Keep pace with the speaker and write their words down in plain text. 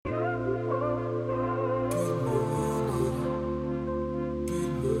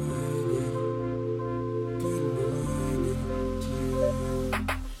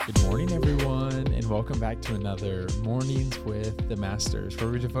welcome back to another Mornings with the Masters, where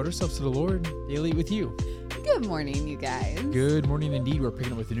we devote ourselves to the Lord daily with you. Good morning, you guys. Good morning indeed. We're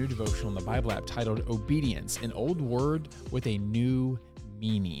picking up with a new devotional in the Bible app titled Obedience, an old word with a new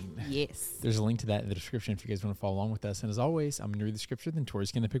meaning. Yes. There's a link to that in the description if you guys want to follow along with us. And as always, I'm going to read the scripture, then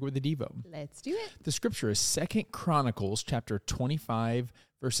Tori's going to pick up with the Devo. Let's do it. The scripture is 2 Chronicles chapter 25,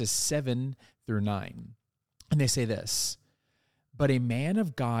 verses 7 through 9. And they say this: "But a man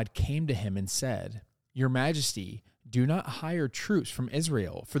of God came to him and said, 'Your Majesty, do not hire troops from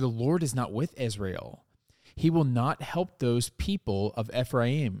Israel, for the Lord is not with Israel. He will not help those people of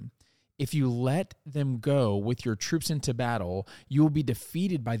Ephraim. If you let them go with your troops into battle, you will be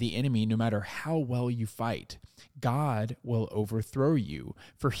defeated by the enemy no matter how well you fight. God will overthrow you,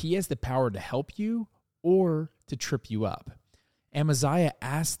 for he has the power to help you or to trip you up.' Amaziah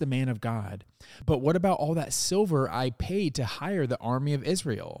asked the man of God, 'But what about all that silver I paid to hire the army of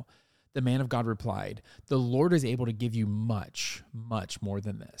Israel?' The man of God replied, 'The Lord is able to give you much, much more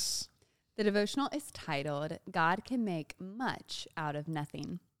than this.'" The devotional is titled, "God Can Make Much Out of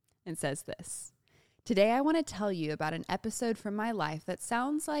Nothing." It says this: "Today I want to tell you about an episode from my life that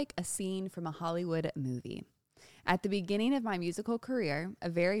sounds like a scene from a Hollywood movie. At the beginning of my musical career, a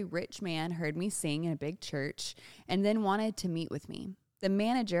very rich man heard me sing in a big church and then wanted to meet with me. The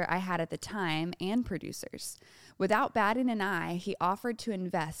manager I had at the time and producers. Without batting an eye, he offered to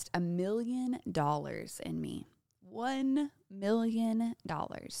invest $1 million in me. $1 million.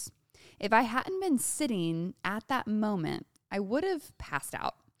 If I hadn't been sitting at that moment, I would have passed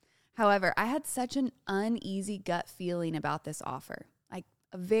out. However, I had such an uneasy gut feeling about this offer, like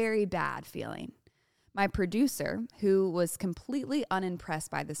a very bad feeling. My producer, who was completely unimpressed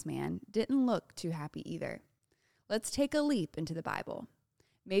by this man, didn't look too happy either. Let's take a leap into the Bible.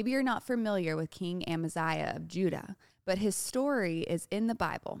 Maybe you're not familiar with King Amaziah of Judah, but his story is in the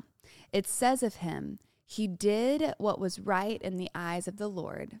Bible. It says of him, he did what was right in the eyes of the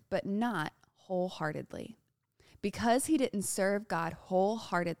Lord, but not wholeheartedly. Because he didn't serve God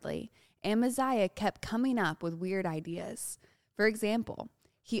wholeheartedly, Amaziah kept coming up with weird ideas. For example,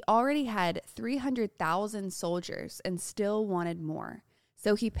 he already had 300,000 soldiers and still wanted more.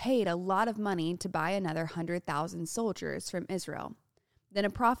 So he paid a lot of money to buy another 100,000 soldiers from Israel. Then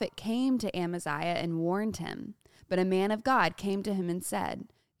a prophet came to Amaziah and warned him. But a man of God came to him and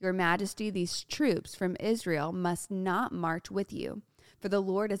said, 'Your Majesty, these troops from Israel must not march with you. For the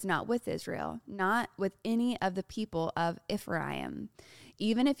Lord is not with Israel, not with any of the people of Ephraim.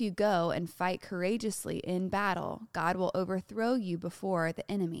 Even if you go and fight courageously in battle, God will overthrow you before the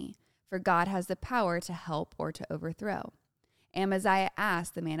enemy, for God has the power to help or to overthrow.' Amaziah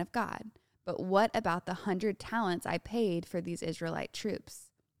asked the man of God, 'But what about the 100 talents I paid for these Israelite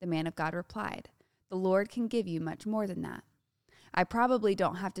troops?' The man of God replied, 'The Lord can give you much more than that.' I probably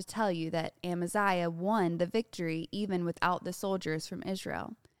don't have to tell you that Amaziah won the victory even without the soldiers from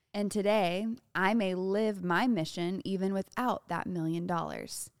Israel. And today, I may live my mission even without that $1 million.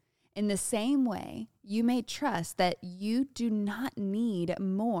 In the same way, you may trust that you do not need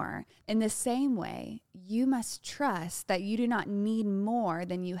more. In the same way, you must trust that you do not need more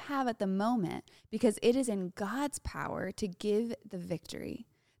than you have at the moment, because it is in God's power to give the victory.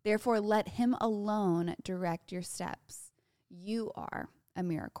 Therefore, let him alone direct your steps. You are a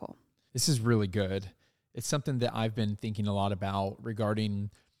miracle." This is really good. It's something that I've been thinking a lot about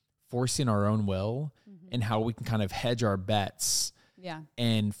regarding forcing our own will and how we can kind of hedge our bets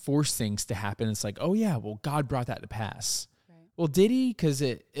and force things to happen. It's like, oh yeah, well, God brought that to pass. Right. Well, did he? Because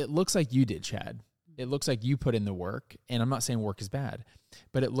it looks like you did, Chad. It looks like you put in the work, and I'm not saying work is bad,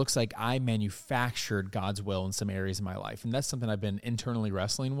 but it looks like I manufactured God's will in some areas of my life. And that's something I've been internally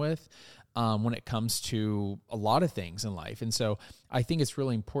wrestling with when it comes to a lot of things in life. And so I think it's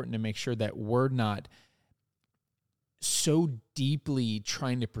really important to make sure that we're not so deeply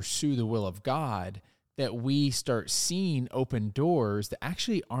trying to pursue the will of God that we start seeing open doors that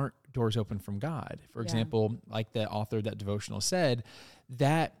actually aren't doors open from God. For example, like the author of that devotional said,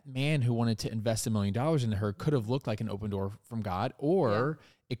 that man who wanted to invest $1 million into her could have looked like an open door from God, or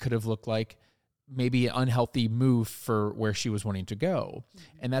it could have looked like maybe an unhealthy move for where she was wanting to go.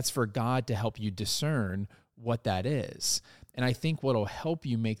 And that's for God to help you discern what that is. And I think what'll help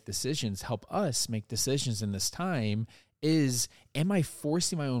you make decisions, help us make decisions in this time, is, am I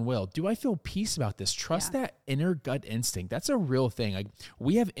forcing my own will? Do I feel peace about this? Trust that inner gut instinct. That's a real thing. Like,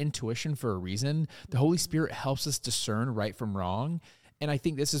 we have intuition for a reason. The Holy Spirit helps us discern right from wrong. And I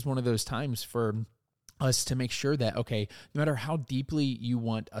think this is one of those times for us to make sure that, okay, no matter how deeply you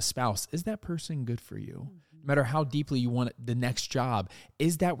want a spouse, is that person good for you? No matter how deeply you want the next job,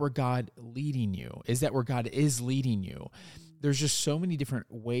 is that where God leading you? Is that where God is leading you? there's just so many different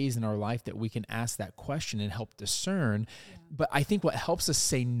ways in our life that we can ask that question and help discern. Yeah. But I think what helps us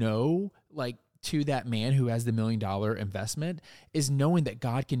say no, like to that man who has the $1 million investment, is knowing that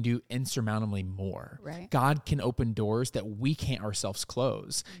God can do insurmountably more. Right. God can open doors that we can't ourselves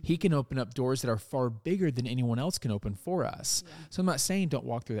close. Mm-hmm. He can open up doors that are far bigger than anyone else can open for us. Yeah. So I'm not saying don't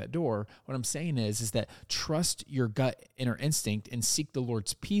walk through that door. What I'm saying is that trust your gut inner instinct and seek the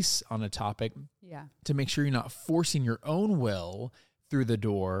Lord's peace on a topic to make sure you're not forcing your own will through the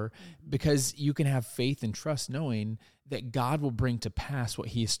door, because you can have faith and trust knowing that God will bring to pass what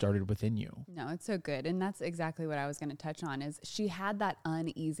he has started within you. No, it's so good. And that's exactly what I was going to touch on, is she had that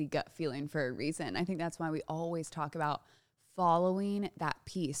uneasy gut feeling for a reason. I think that's why we always talk about following that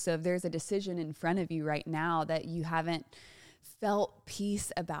peace. So if there's a decision in front of you right now that you haven't felt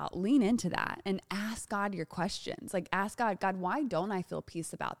peace about, lean into that and ask God your questions. Like, ask God, why don't I feel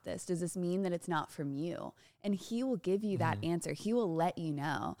peace about this? Does this mean that it's not from you? And he will give you that answer. He will let you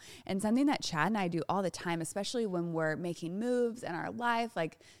know. And something that Chad and I do all the time, especially when we're making moves in our life,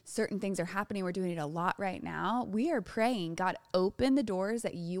 like certain things are happening, we're doing it a lot right now. We are praying, God, open the doors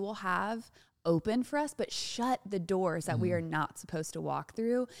that you will have open for us, but shut the doors that we are not supposed to walk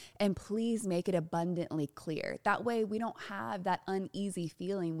through, and please make it abundantly clear. That way we don't have that uneasy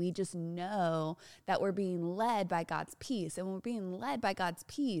feeling. We just know that we're being led by God's peace. And when we're being led by God's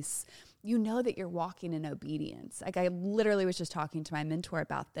peace, you know that you're walking in obedience. Like, I literally was just talking to my mentor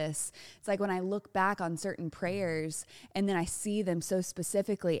about this. It's like when I look back on certain prayers and then I see them so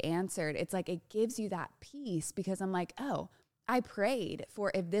specifically answered, it's like it gives you that peace, because I'm like, oh, I prayed for,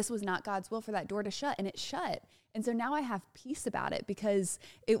 if this was not God's will, for that door to shut, and it shut. And so now I have peace about it, because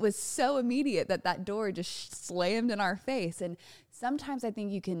it was so immediate that door just slammed in our face. And sometimes I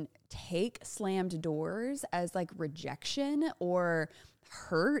think you can take slammed doors as like rejection or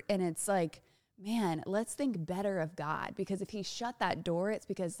hurt. And it's like, man, let's think better of God, because if he shut that door, it's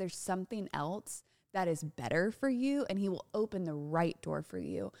because there's something else that is better for you, and he will open the right door for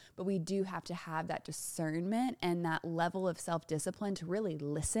you. But we do have to have that discernment and that level of self-discipline to really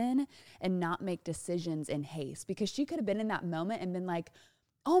listen and not make decisions in haste, because she could have been in that moment and been like,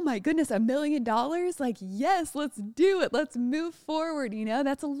 oh my goodness, $1 million? Like, yes, let's do it. Let's move forward. You know,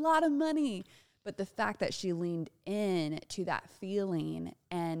 that's a lot of money. But the fact that she leaned in to that feeling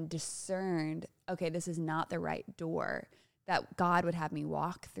and discerned, okay, this is not the right door that God would have me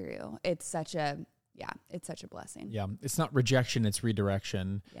walk through. It's such a blessing. Yeah. It's not rejection, it's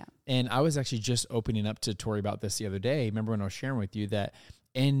redirection. Yeah. And I was actually just opening up to Tori about this the other day. Remember when I was sharing with you that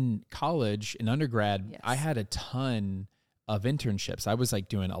in college, in undergrad, yes, I had a ton of internships. I was like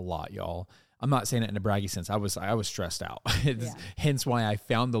doing a lot, y'all. I'm not saying it in a braggy sense. I was stressed out. Hence why I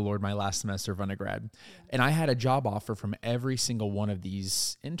found the Lord my last semester of undergrad. Yeah. And I had a job offer from every single one of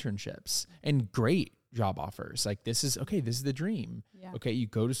these internships, and great job offers. Like, this is the dream. Yeah. Okay. You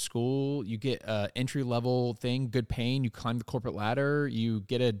go to school, you get a entry level thing, good paying, you climb the corporate ladder, you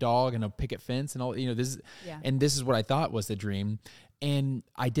get a dog and a picket fence and all, and this is what I thought was the dream. And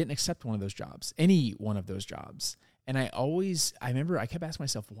I didn't accept any one of those jobs. And I remember I kept asking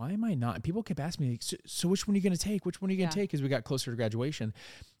myself, why am I not? And people kept asking me, so which one are you going to take? Which one are you going to take? As we got closer to graduation.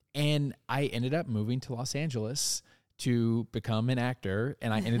 And I ended up moving to Los Angeles to become an actor.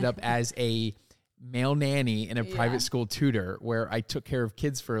 And I ended up as a male nanny and a private school tutor, where I took care of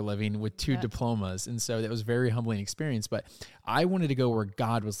kids for a living with 2 diplomas. And so that was a very humbling experience, but I wanted to go where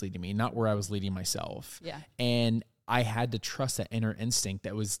God was leading me, not where I was leading myself. Yeah. And I had to trust that inner instinct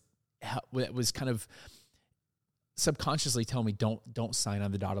that was kind of subconsciously telling me, don't sign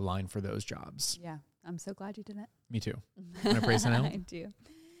on the dotted line for those jobs. Yeah. I'm so glad you did it. Me too. Want to praise him now? I do.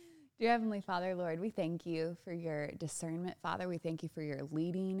 Dear Heavenly Father, Lord, we thank you for your discernment, Father. We thank you for your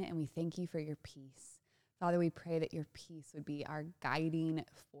leading, and we thank you for your peace. Father, we pray that your peace would be our guiding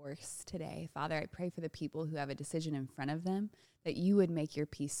force today. Father, I pray for the people who have a decision in front of them, that you would make your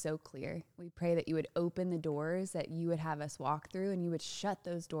peace so clear. We pray that you would open the doors that you would have us walk through, and you would shut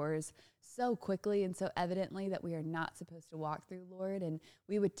those doors so quickly and so evidently that we are not supposed to walk through, Lord. And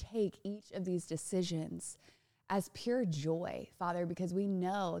we would take each of these decisions as pure joy, Father, because we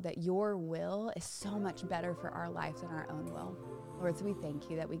know that your will is so much better for our life than our own will. Lord, so we thank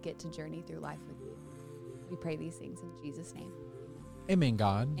you that we get to journey through life with you. We pray these things in Jesus' name. Amen,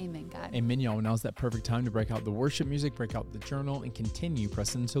 God. Amen, God. Amen, y'all. Now's that perfect time to break out the worship music, break out the journal, and continue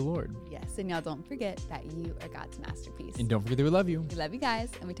pressing into the Lord. Yes, and y'all don't forget that you are God's masterpiece. And don't forget that we love you. We love you guys,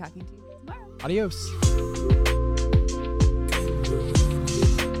 and we're talking to you tomorrow. Adios.